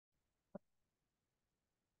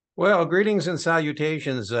Well, greetings and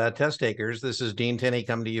salutations, test takers. This is Dean Tenney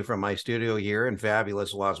coming to you from my studio here in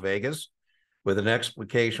fabulous Las Vegas with an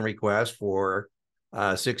explication request for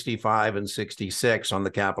 65 and 66 on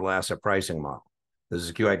the capital asset pricing model. This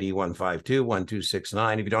is QID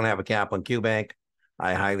 1521269. If you don't have a cap on QBank,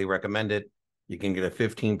 I highly recommend it. You can get a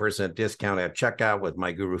 15% discount at checkout with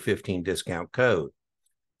my Guru 15 discount code.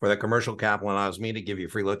 For the commercial Kaplan allows me to give you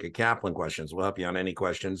a free look at Kaplan questions. We'll help you on any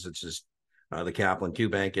questions. It's just the Kaplan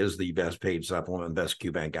QBank is the best paid supplement, best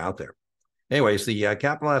QBank out there. Anyways, the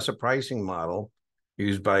capital asset pricing model is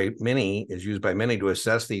used by many to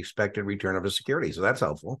assess the expected return of a security. So that's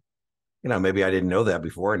helpful. Maybe I didn't know that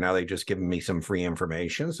before, and now they've just given me some free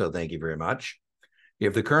information. So thank you very much.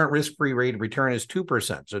 If the current risk-free rate of return is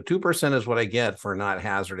 2%, so 2% is what I get for not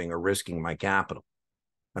hazarding or risking my capital.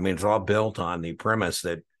 I mean, it's all built on the premise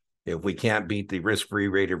that if we can't beat the risk-free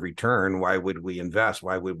rate of return, why would we invest?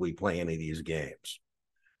 Why would we play any of these games?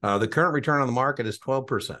 The current return on the market is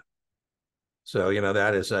 12%. So,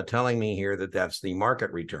 that is telling me here that that's the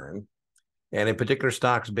market return. And in particular,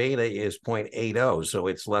 stocks beta is 0.80. So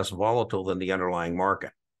it's less volatile than the underlying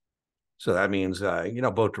market. So that means,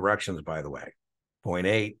 both directions, by the way.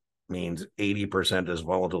 0.8 means 80% as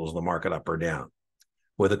volatile as the market up or down.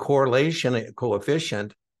 With a correlation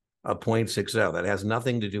coefficient of 0.60. That has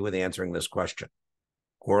nothing to do with answering this question.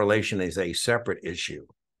 Correlation is a separate issue,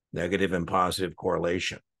 negative and positive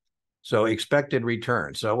correlation. So expected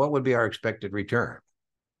return. So what would be our expected return?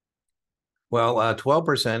 Well,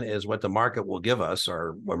 12% is what the market will give us,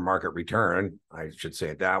 or market return, I should say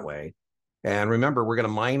it that way. And remember, we're going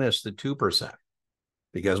to minus the 2%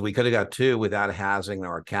 because we could have got 2 without hazarding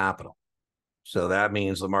our capital. So that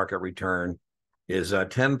means the market return is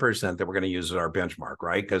 10% that we're going to use as our benchmark,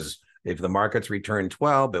 right? Because if the market's returned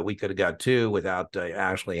 12, but we could have got 2 without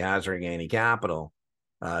actually hazarding any capital,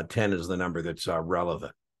 10 is the number that's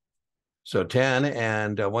relevant. So 10,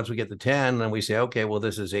 and once we get the 10, then we say, okay, well,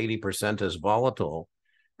 this is 80% as volatile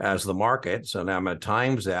as the market. So now I'm going to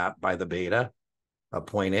times that by the beta of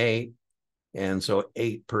 0.8. And so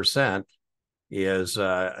 8% is,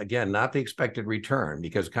 again, not the expected return,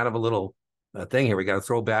 because kind of a little thing here, we got to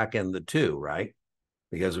throw back in the 2, right?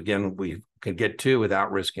 Because, again, we could get 2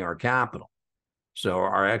 without risking our capital. So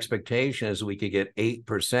our expectation is we could get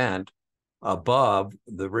 8% above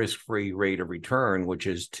the risk-free rate of return, which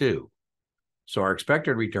is 2. So our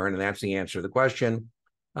expected return, and that's the answer to the question,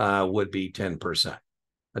 would be 10%.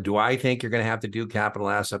 Do I think you're going to have to do capital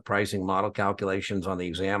asset pricing model calculations on the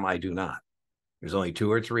exam? I do not. There's only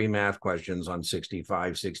 2 or 3 math questions on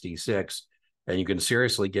 65, 66, and you can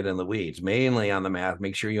seriously get in the weeds, mainly on the math.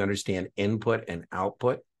 Make sure you understand input and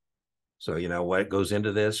output. So, what goes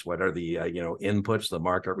into this, what are the, inputs, the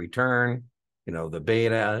market return, the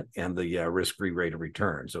beta, and the risk-free rate of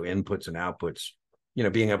return. So inputs and outputs,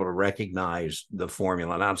 being able to recognize the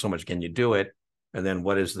formula. Not so much can you do it, and then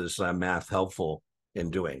what is this math helpful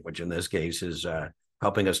in doing, which in this case is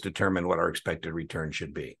helping us determine what our expected return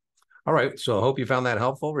should be. All right, so I hope you found that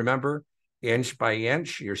helpful. Remember, inch by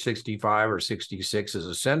inch, your 65 or 66 is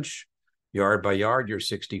a cinch. Yard by yard, your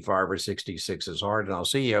 65 or 66 is hard. And I'll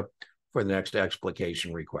see you for the next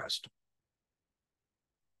explication request.